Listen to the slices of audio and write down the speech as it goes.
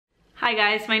Hi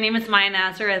guys, my name is Maya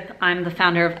Nazareth. I'm the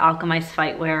founder of Alchemize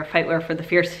Fightwear for the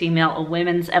fierce female, a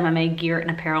women's MMA gear and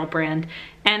apparel brand.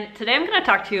 And today I'm going to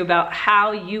talk to you about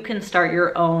how you can start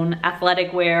your own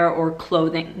athletic wear or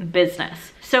clothing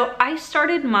business. So I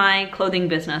started my clothing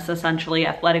business, essentially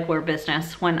athletic wear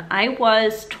business, when I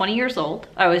was 20 years old.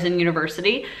 I was in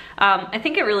university. I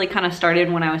think it really kind of started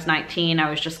when I was 19. I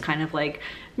was just kind of like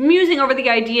musing over the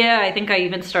idea. I think I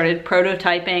even started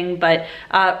prototyping, but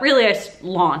really I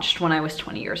launched when I was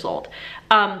 20 years old.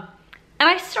 And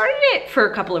I started it for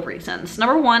a couple of reasons.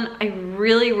 Number one, I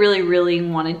really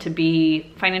wanted to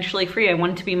be financially free. I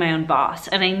wanted to be my own boss.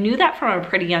 And I knew that from a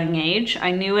pretty young age.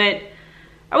 I knew it.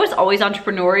 I was always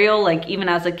entrepreneurial. Like even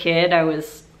as a kid, I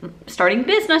was starting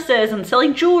businesses and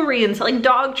selling jewelry and selling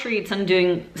dog treats and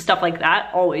doing stuff like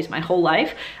that always my whole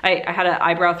life. I had an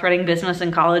eyebrow threading business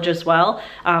in college as well,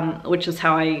 which is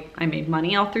how I made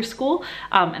money all through school.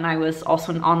 And I was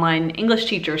also an online English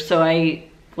teacher, so I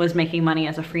was making money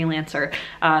as a freelancer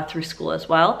through school as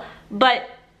well. But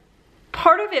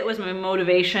part of it was my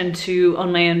motivation to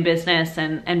own my own business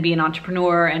and be an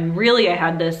entrepreneur. And really I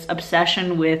had this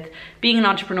obsession with being an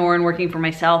entrepreneur and working for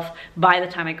myself by the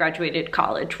time I graduated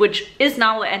college, which is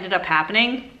not what ended up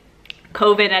happening.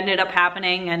 COVID ended up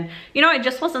happening and you know, I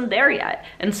just wasn't there yet.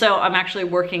 And so I'm actually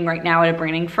working right now at a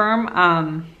branding firm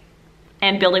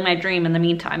and building my dream in the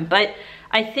meantime. But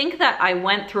I think that I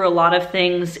went through a lot of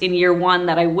things in year one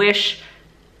that I wish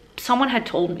someone had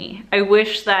told me. I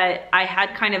wish that I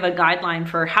had kind of a guideline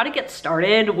for how to get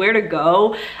started, where to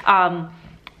go, and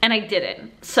I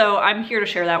didn't. So I'm here to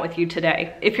share that with you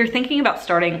today. If you're thinking about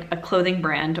starting a clothing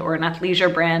brand or an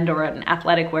athleisure brand or an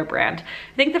athletic wear brand,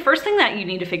 I think the first thing that you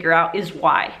need to figure out is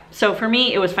why. So for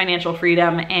me, it was financial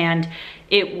freedom, and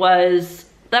it was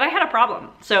that I had a problem.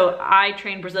 So I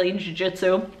trained Brazilian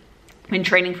Jiu-Jitsu, been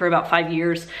training for about 5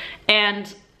 years,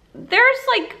 and there's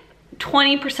like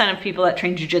 20% of people that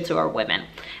train jiu-jitsu are women.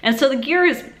 And so the gear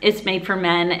is made for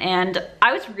men, and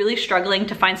I was really struggling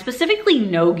to find specifically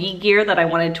no-gi gear that I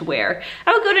wanted to wear.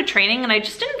 I would go to training and I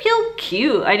just didn't feel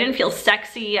cute. I didn't feel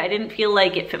sexy. I didn't feel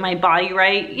like it fit my body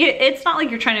right. It's not like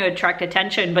you're trying to attract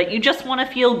attention, but you just want to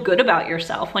feel good about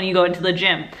yourself when you go into the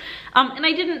gym. And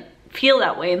I didn't feel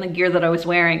that way in the gear that I was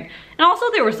wearing. And also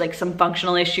there was like some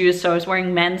functional issues. So I was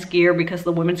wearing men's gear because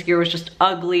the women's gear was just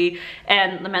ugly,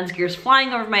 and the men's gear was flying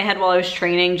over my head while I was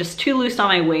training, just too loose on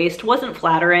my waist, wasn't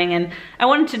flattering, and I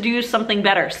wanted to do something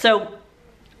better. So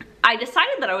I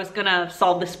decided that I was gonna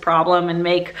solve this problem and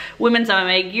make women's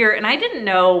MMA gear, and I didn't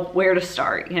know where to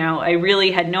start. You know, I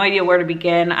really had no idea where to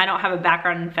begin. I don't have a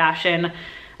background in fashion.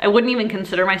 I wouldn't even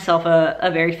consider myself a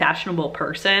very fashionable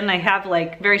person. I have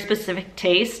like very specific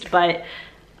taste, but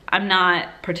I'm not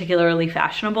particularly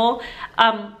fashionable.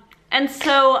 And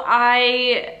so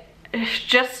I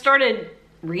just started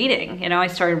reading. You know, I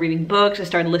started reading books, I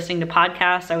started listening to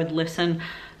podcasts. I would listen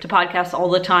to podcasts all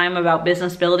the time about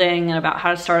business building and about how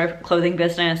to start a clothing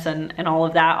business and all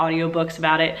of that, audiobooks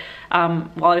about it,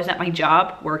 while I was at my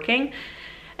job working.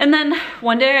 And then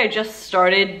one day I just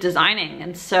started designing.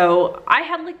 And so I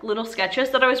had like little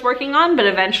sketches that I was working on, but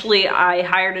eventually I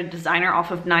hired a designer off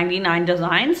of 99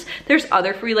 Designs. There's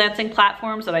other freelancing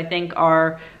platforms that I think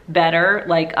are better,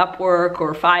 like Upwork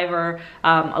or Fiverr,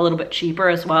 a little bit cheaper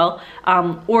as well.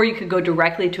 Or you could go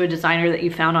directly to a designer that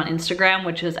you found on Instagram,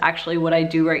 which is actually what I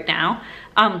do right now.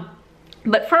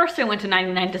 But first I went to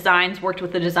 99 Designs, worked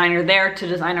with the designer there to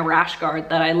design a rash guard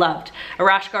that I loved. A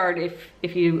rash guard,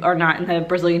 if you are not in the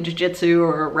Brazilian Jiu-Jitsu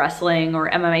or wrestling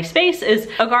or MMA space, is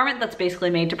a garment that's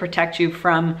basically made to protect you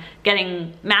from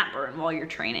getting mat burn while you're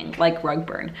training, like rug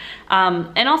burn.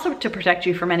 And also to protect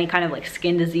you from any kind of like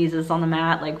skin diseases on the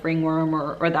mat, like ringworm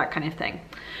or that kind of thing.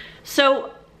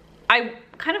 So I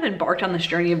kind of embarked on this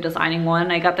journey of designing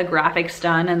one. I got the graphics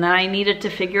done, and then I needed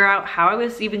to figure out how I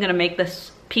was even gonna make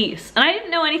this piece, and I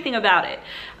didn't know anything about it.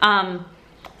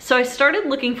 So I started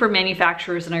looking for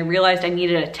manufacturers, and I realized I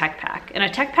needed a tech pack. And a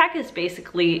tech pack is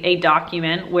basically a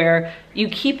document where you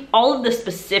keep all of the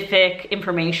specific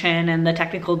information and the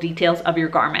technical details of your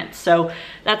garment. So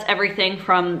that's everything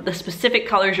from the specific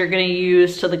colors you're gonna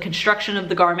use to the construction of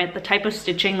the garment, the type of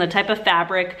stitching, the type of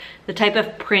fabric, the type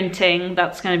of printing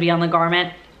that's gonna be on the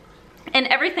garment, and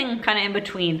everything kind of in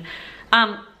between.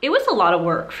 It was a lot of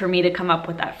work for me to come up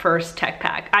with that first tech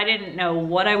pack. I didn't know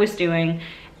what I was doing.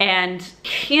 And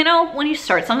you know, when you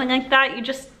start something like that, you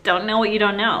just don't know what you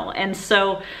don't know. And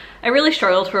so I really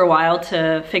struggled for a while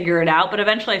to figure it out, but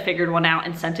eventually I figured one out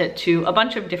and sent it to a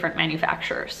bunch of different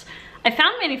manufacturers. I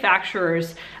found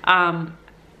manufacturers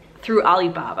through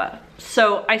Alibaba.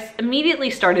 So I immediately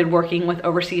started working with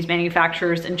overseas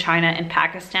manufacturers in China and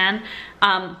Pakistan.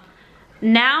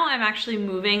 Now I'm actually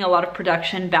moving a lot of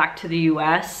production back to the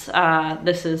US.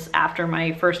 This is after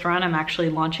my first run. I'm actually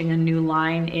launching a new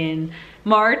line in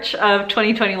March of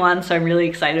 2021, so I'm really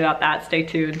excited about that. Stay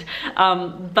tuned.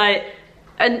 But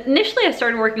initially I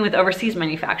started working with overseas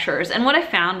manufacturers, and what I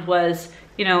found was,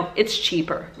 you know, it's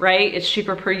cheaper, right? It's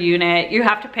cheaper per unit. You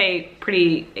have to pay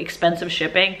pretty expensive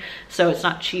shipping, so it's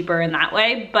not cheaper in that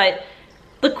way, but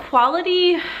the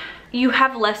quality, you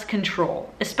have less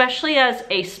control, especially as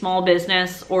a small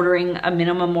business ordering a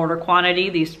minimum order quantity.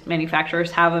 These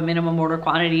manufacturers have a minimum order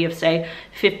quantity of, say,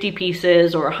 50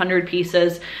 pieces or 100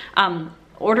 pieces.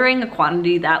 Ordering a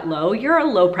quantity that low, you're a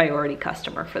low priority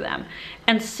customer for them.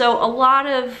 And so a lot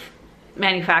of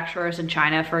manufacturers in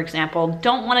China, for example,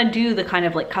 don't want to do the kind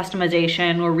of like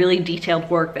customization or really detailed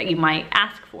work that you might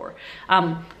ask for.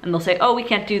 And they'll say, oh, we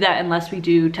can't do that unless we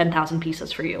do 10,000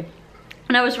 pieces for you.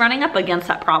 And I was running up against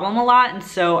that problem a lot, and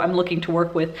so I'm looking to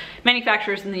work with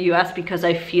manufacturers in the US because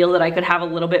I feel that I could have a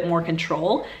little bit more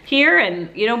control here and,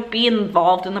 you know, be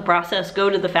involved in the process, go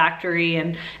to the factory,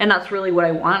 and that's really what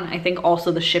I want. I think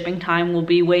also the shipping time will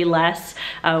be way less,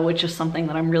 which is something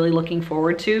that I'm really looking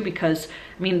forward to, because,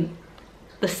 I mean,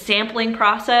 the sampling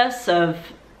process of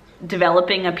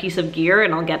developing a piece of gear,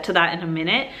 and I'll get to that in a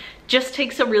minute, just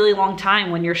takes a really long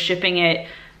time when you're shipping it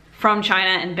from China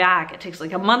and back. It takes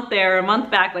like a month there, a month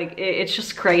back, like it's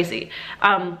just crazy.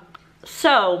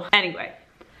 So anyway,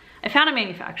 I found a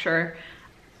manufacturer.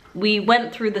 We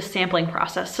went through the sampling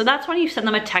process. So that's when you send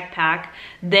them a tech pack.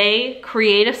 They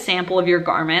create a sample of your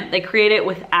garment. They create it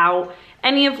without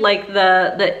any of like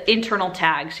the internal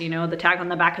tags, you know, the tag on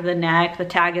the back of the neck, the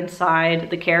tag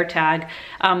inside, the care tag,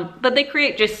 but they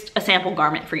create just a sample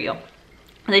garment for you.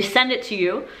 They send it to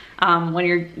you. When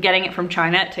you're getting it from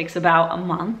China, it takes about a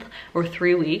month or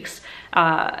 3 weeks,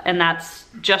 and that's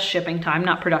just shipping time,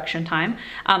 not production time.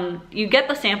 You get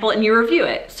the sample and you review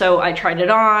it. So I tried it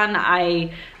on,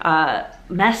 I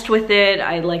messed with it,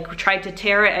 I like tried to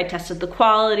tear it, I tested the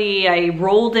quality, I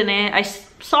rolled in it, I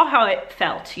saw how it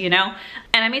felt, you know,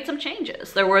 and I made some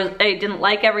changes. I didn't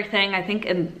like everything. I think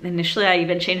initially I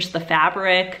even changed the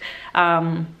fabric.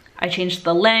 I changed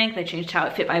the length, I changed how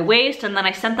it fit my waist, and then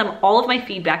I sent them all of my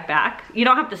feedback back. You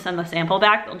don't have to send the sample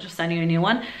back, they'll just send you a new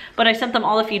one. But I sent them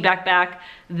all the feedback back.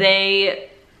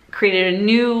 They created a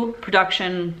new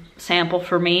production sample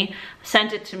for me,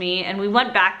 sent it to me, and we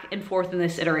went back and forth in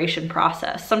this iteration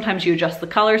process. Sometimes you adjust the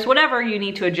colors, whatever you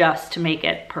need to adjust to make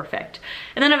it perfect.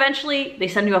 And then eventually they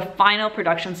send you a final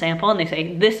production sample and they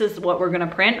say, this is what we're gonna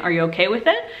print, are you okay with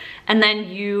it? And then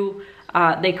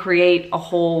they create a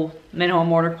whole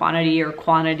minimum order quantity or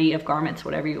quantity of garments,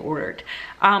 whatever you ordered.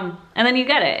 And then you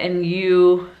get it and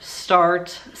you start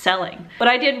selling. What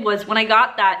I did was, when I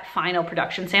got that final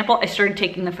production sample, I started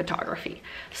taking the photography.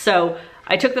 So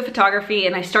I took the photography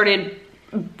and I started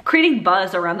creating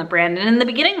buzz around the brand. And in the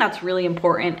beginning, that's really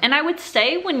important. And I would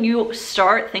say when you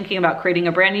start thinking about creating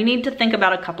a brand, you need to think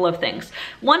about a couple of things.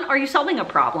 One, are you solving a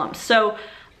problem? So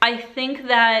I think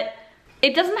that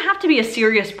it doesn't have to be a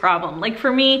serious problem. Like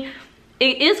for me,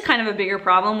 it is kind of a bigger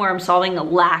problem where I'm solving a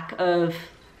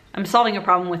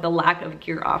problem with a lack of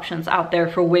gear options out there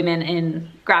for women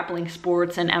in grappling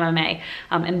sports and MMA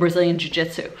and Brazilian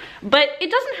Jiu-Jitsu. But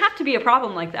it doesn't have to be a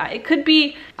problem like that. It could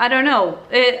be, I don't know.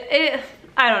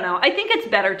 I don't know. I think it's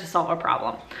better to solve a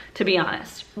problem, to be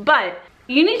honest. But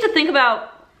you need to think about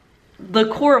the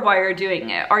core of why you're doing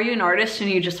it. Are you an artist and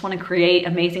you just want to create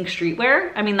amazing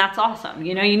streetwear? I mean, that's awesome.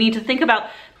 You know, you need to think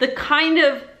about the kind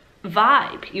of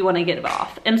vibe you want to give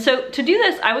off. And so to do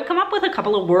this, I would come up with a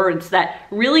couple of words that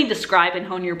really describe and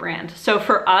hone your brand. So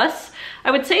for us,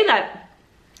 I would say that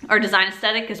our design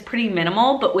aesthetic is pretty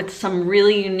minimal, but with some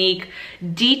really unique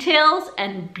details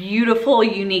and beautiful,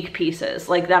 unique pieces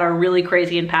like that are really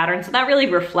crazy in patterns. So that really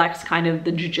reflects kind of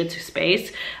the jiu-jitsu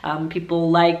space. People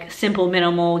like simple,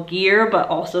 minimal gear, but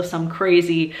also some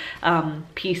crazy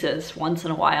pieces once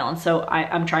in a while. And so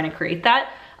I'm trying to create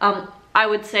that. I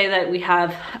would say that we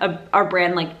have our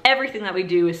brand, like everything that we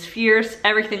do is fierce.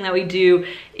 Everything that we do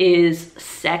is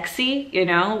sexy, you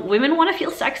know? Women wanna feel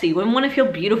sexy. Women wanna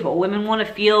feel beautiful. Women wanna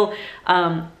feel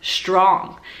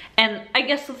strong. And I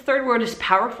guess the third word is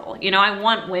powerful. You know, I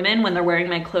want women, when they're wearing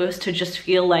my clothes, to just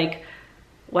feel like,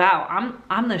 wow,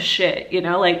 I'm the shit, you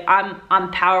know, like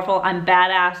I'm powerful, I'm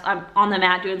badass, I'm on the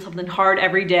mat doing something hard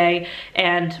every day,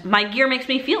 and my gear makes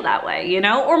me feel that way, you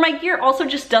know? Or my gear also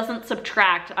just doesn't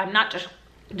subtract. I'm not just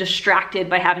distracted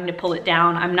by having to pull it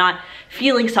down. I'm not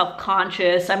feeling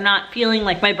self-conscious. I'm not feeling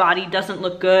like my body doesn't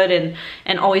look good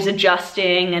and always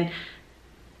adjusting. And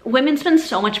women spend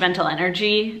so much mental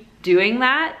energy doing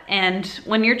that, and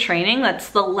when you're training, that's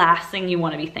the last thing you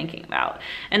want to be thinking about.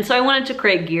 And so I wanted to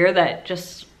create gear that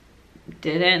just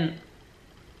didn't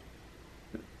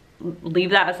leave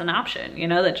that as an option, you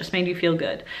know, that just made you feel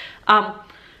good.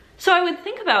 So I would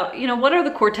think about, you know, what are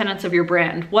the core tenets of your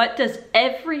brand? What does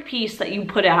every piece that you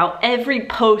put out, every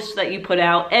post that you put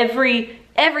out,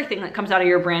 everything that comes out of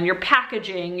your brand, your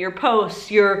packaging, your posts,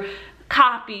 your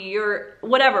copy, your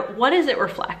whatever, what does it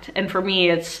reflect? And for me,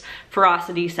 it's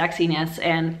ferocity, sexiness,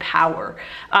 and power.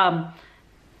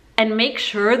 And make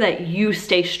sure that you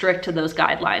stay strict to those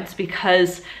guidelines,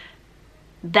 because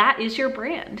that is your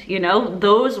brand. You know,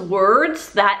 those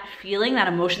words, that feeling, that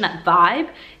emotion, that vibe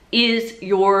is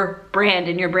your brand,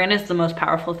 and your brand is the most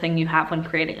powerful thing you have when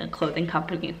creating a clothing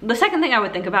company. The second thing I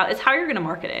would think about is how you're gonna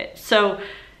market it. So,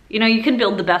 you know, you can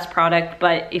build the best product,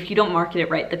 but if you don't market it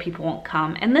right, the people won't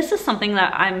come. And this is something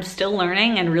that I'm still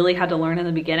learning and really had to learn in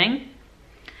the beginning.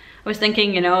 I was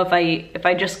thinking, you know, if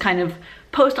I just kind of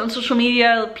post on social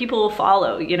media, people will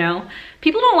follow, you know.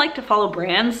 People don't like to follow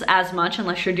brands as much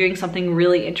unless you're doing something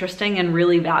really interesting and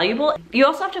really valuable. You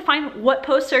also have to find what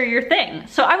posts are your thing.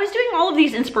 So I was doing all of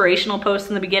these inspirational posts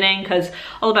in the beginning, because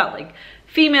all about like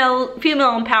female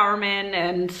empowerment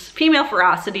and female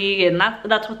ferocity, and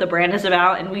that's what the brand is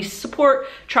about. And we support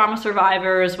trauma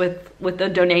survivors with the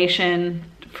donation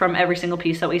from every single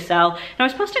piece that we sell. And I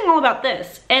was posting all about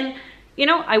this, and you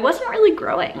know, I wasn't really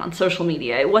growing on social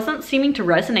media. It wasn't seeming to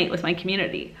resonate with my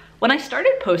community. When I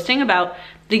started posting about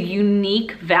the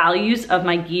unique values of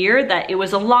my gear, that it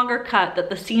was a longer cut, that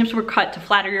the seams were cut to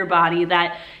flatter your body,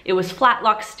 that it was flat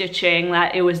lock stitching,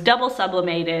 that it was double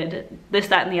sublimated, this,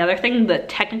 that, and the other thing, the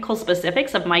technical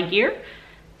specifics of my gear,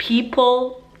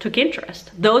 people took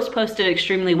interest. Those posted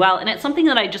extremely well, and it's something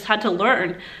that I just had to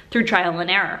learn through trial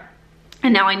and error.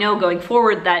 And now I know going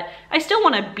forward that I still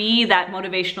want to be that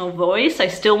motivational voice. I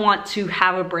still want to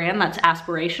have a brand that's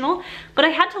aspirational, but I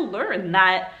had to learn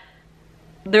that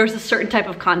there's a certain type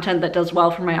of content that does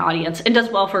well for my audience and does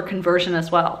well for conversion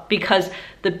as well, because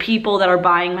the people that are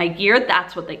buying my gear,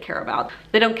 that's what they care about.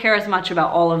 They don't care as much about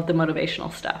all of the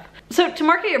motivational stuff. So to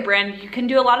market your brand, you can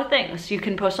do a lot of things. You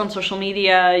can post on social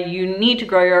media, you need to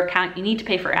grow your account, you need to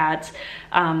pay for ads.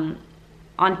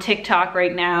 On TikTok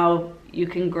right now, you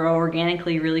can grow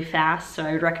organically really fast, so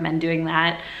I would recommend doing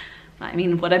that. I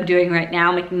mean, what I'm doing right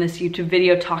now, making this YouTube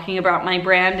video talking about my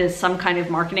brand, is some kind of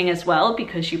marketing as well,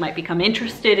 because you might become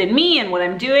interested in me and what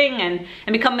I'm doing, and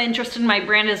become interested in my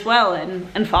brand as well,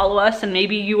 and follow us, and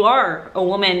maybe you are a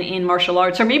woman in martial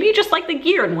arts, or maybe you just like the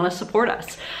gear and want to support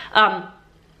us.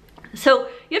 So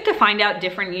you have to find out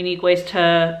different unique ways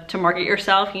to market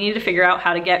yourself. You need to figure out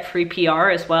how to get free PR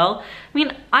as well. I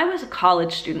mean, I was a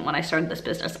college student when I started this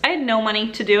business. I had no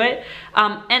money to do it.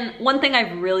 And one thing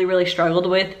I've really struggled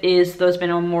with is those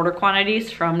minimum order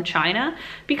quantities from China,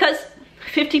 because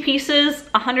 50 pieces,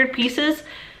 100 pieces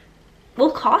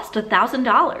will cost $1,000,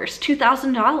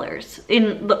 $2,000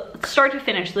 in the start to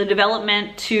finish, the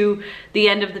development to the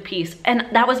end of the piece. And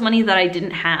that was money that I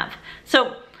didn't have.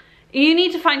 So you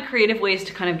need to find creative ways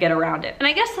to kind of get around it. And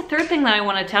I guess the third thing that I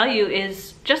want to tell you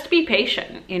is just be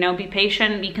patient. You know, be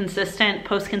patient, be consistent,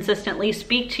 post consistently,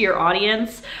 speak to your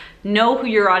audience, know who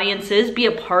your audience is, be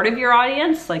a part of your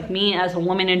audience. Like me as a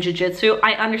woman in jiu-jitsu,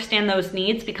 I understand those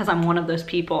needs because I'm one of those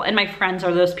people, and my friends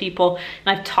are those people,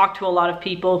 and I've talked to a lot of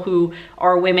people who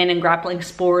are women in grappling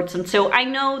sports, and so I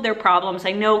know their problems.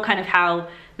 I know kind of how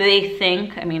they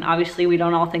think. I mean, obviously we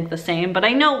don't all think the same, but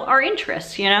I know our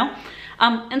interests, you know?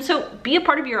 And so be a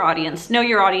part of your audience, know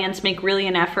your audience, make really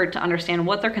an effort to understand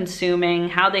what they're consuming,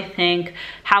 how they think,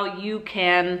 how you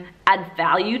can add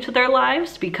value to their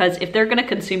lives, because if they're gonna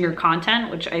consume your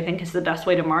content, which I think is the best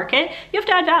way to market, you have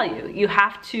to add value. You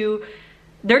have to,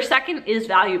 their second is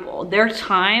valuable, their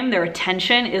time, their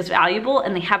attention is valuable,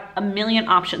 and they have a million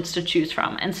options to choose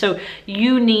from. And so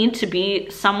you need to be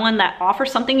someone that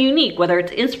offers something unique, whether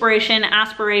it's inspiration,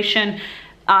 aspiration,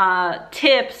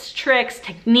 tips, tricks,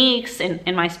 techniques.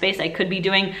 In my space, I could be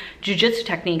doing jiu-jitsu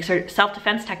techniques or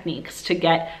self-defense techniques to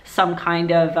get some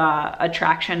kind of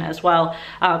attraction as well.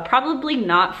 Probably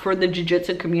not for the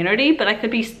jiu-jitsu community, but I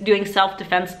could be doing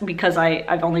self-defense because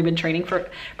I've only been training for,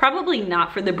 probably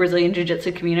not for the Brazilian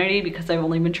jiu-jitsu community because I've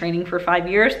only been training for 5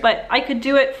 years, but I could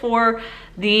do it for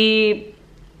the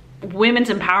women's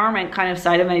empowerment kind of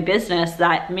side of my business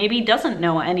that maybe doesn't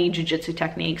know any jiu-jitsu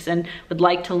techniques and would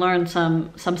like to learn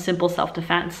some simple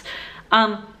self-defense.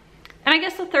 And I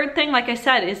guess the third thing, like I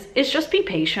said, is just be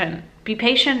patient. Be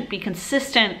patient, be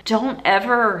consistent. Don't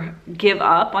ever give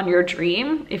up on your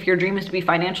dream. If your dream is to be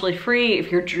financially free,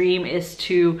 if your dream is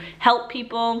to help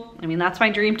people, I mean, that's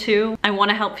my dream too. I want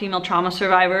to help female trauma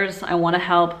survivors. I want to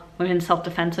help women's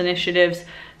self-defense initiatives.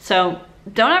 So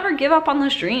don't ever give up on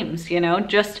those dreams, you know?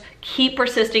 Just keep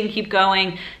persisting, keep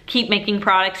going, keep making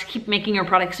products, keep making your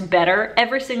products better.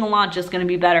 Every single launch is gonna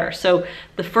be better. So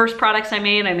the first products I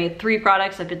made 3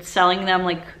 products. I've been selling them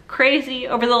like crazy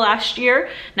over the last year.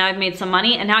 Now I've made some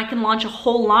money, and now I can launch a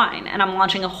whole line, and I'm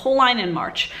launching a whole line in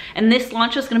March. And this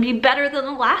launch is gonna be better than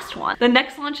the last one. The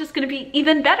next launch is gonna be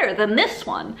even better than this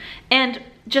one. And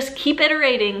just keep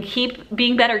iterating, keep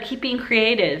being better, keep being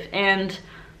creative, and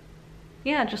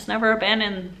yeah, just never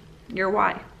abandon your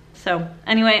why. So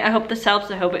anyway, I hope this helps.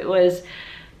 I hope it was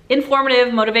informative,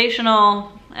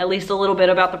 motivational, at least a little bit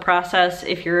about the process.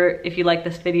 If you like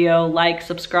this video, like,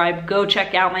 subscribe, go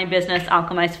check out my business,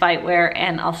 Alchemize Fightwear,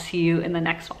 and I'll see you in the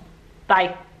next one.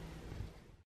 Bye.